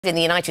In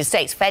the United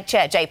States, Fed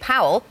Chair Jay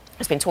Powell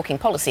has been talking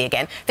policy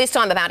again, this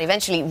time about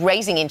eventually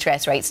raising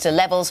interest rates to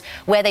levels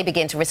where they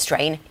begin to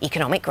restrain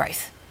economic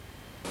growth.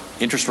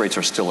 Interest rates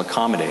are still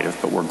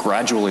accommodative, but we're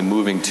gradually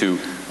moving to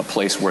a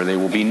place where they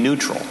will be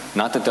neutral.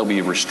 Not that they'll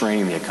be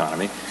restraining the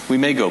economy. We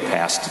may go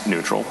past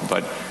neutral,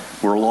 but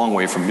we're a long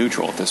way from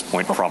neutral at this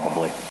point,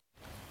 probably.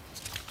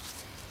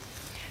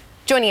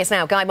 Joining us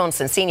now, Guy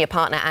Monson, Senior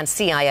Partner and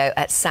CIO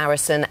at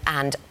Sarasin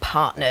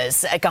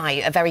Partners.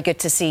 Guy, very good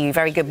to see you.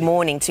 Very good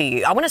morning to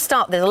you. I want to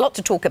start, there's a lot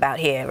to talk about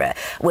here.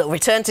 We'll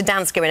return to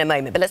Danske in a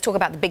moment, but let's talk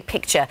about the big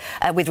picture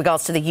with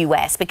regards to the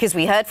US, because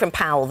we heard from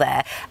Powell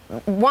there.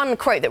 One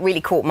quote that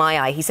really caught my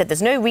eye, he said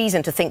there's no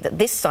reason to think that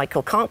this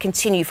cycle can't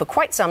continue for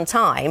quite some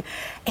time,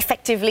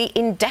 effectively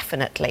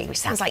indefinitely, which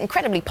sounds like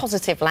incredibly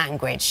positive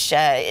language.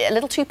 A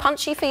little too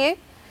punchy for you?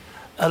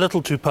 A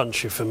little too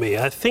punchy for me.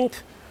 I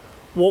think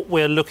what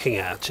we're looking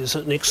at is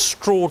an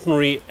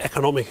extraordinary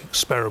economic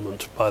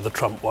experiment by the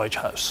Trump White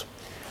House.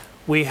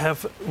 We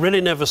have really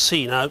never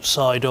seen,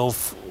 outside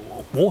of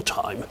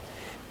wartime,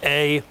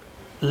 a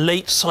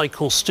late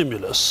cycle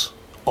stimulus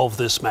of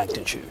this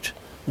magnitude.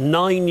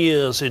 9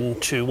 years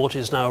into what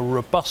is now a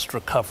robust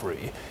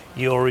recovery,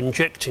 you're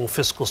injecting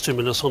fiscal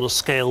stimulus on a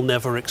scale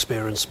never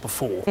experienced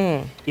before.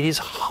 It is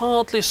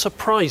hardly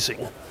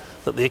surprising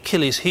that the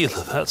Achilles heel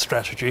of that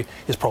strategy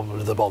is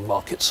probably the bond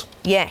markets.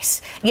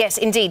 Yes,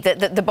 indeed,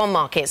 the bond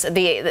markets.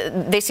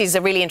 This is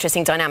a really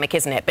interesting dynamic,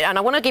 isn't it? And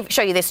I want to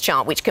show you this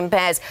chart, which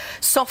compares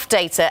soft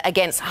data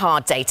against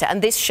hard data.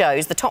 And this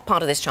shows, the top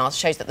part of this chart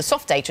shows that the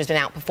soft data has been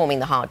outperforming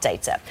the hard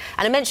data.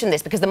 And I mentioned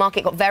this because the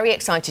market got very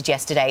excited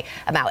yesterday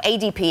about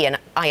ADP and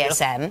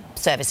ISM,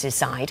 services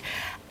side.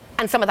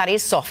 And some of that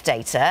is soft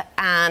data,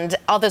 and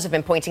others have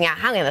been pointing out,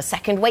 hang on a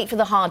second, wait for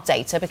the hard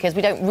data, because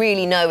we don't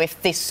really know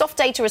if this soft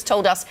data has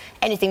told us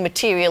anything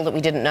material that we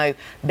didn't know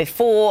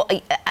before.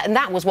 And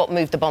that was what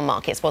moved the bond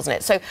markets, wasn't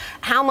it? So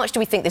how much do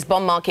we think this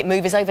bond market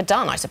move is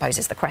overdone, I suppose,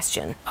 is the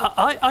question.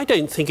 I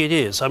don't think it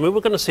is. I mean,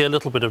 we're going to see a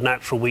little bit of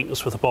natural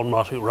weakness with the bond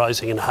market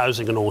rising in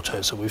housing and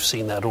auto, so we've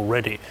seen that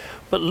already.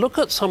 But look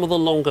at some of the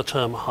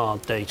longer-term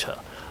hard data.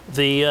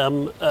 The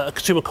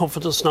consumer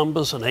confidence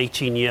numbers, an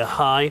 18-year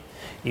high.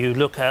 You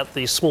look at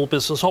the small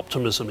business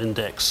optimism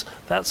index,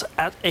 that's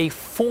at a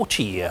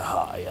 40-year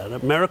high. And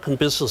American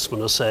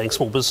businessmen are saying,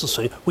 small business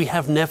saying, we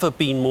have never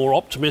been more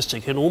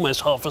optimistic in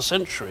almost half a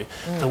century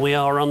than we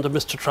are under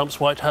Mr.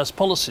 Trump's White House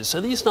policies. So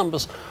these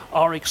numbers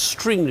are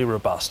extremely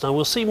robust. Now,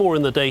 we'll see more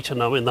in the data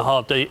now, in the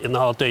hard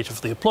data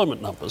for the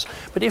employment numbers.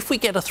 But if we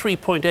get a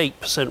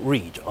 3.8%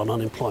 read on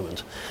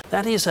unemployment,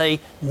 that is a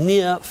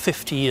near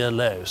 50-year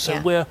low. So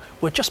we're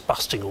just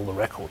busting all the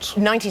records.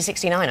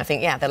 1969, I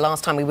think, the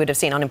last time we would have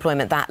seen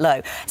unemployment that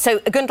low. So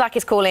Gundlach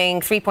is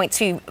calling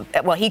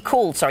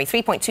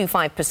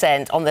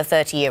 3.25% on the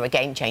 30-year a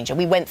game changer.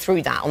 We went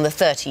through that on the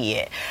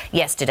 30-year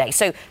yesterday.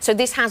 So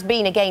this has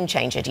been a game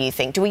changer, do you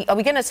think? Are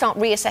we going to start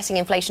reassessing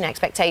inflation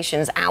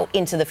expectations out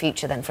into the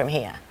future then from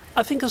here?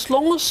 I think as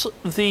long as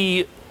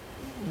the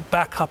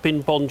back up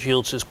in bond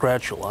yields is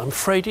gradual, I'm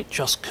afraid it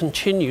just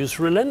continues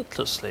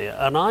relentlessly.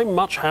 And I'm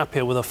much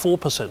happier with a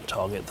 4%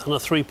 target than a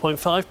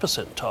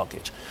 3.5%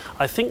 target.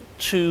 I think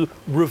to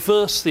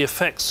reverse the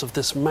effects of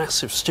this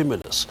massive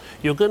stimulus,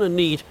 you're going to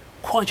need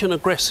quite an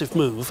aggressive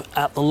move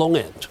at the long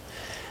end.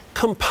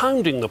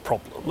 Compounding the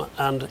problem,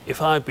 and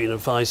if I'd been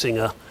advising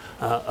the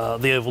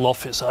Oval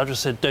Office, I'd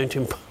just said don't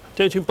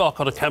embark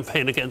on a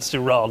campaign against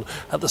Iran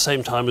at the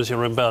same time as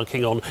you're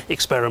embarking on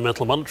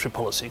experimental monetary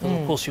policy,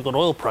 because of course you've got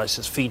oil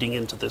prices feeding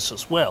into this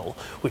as well,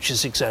 which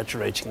is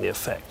exaggerating the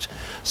effect.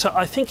 So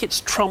I think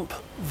it's Trump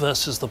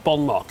versus the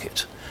bond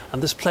market,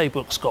 and this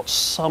playbook's got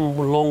some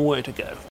long way to go.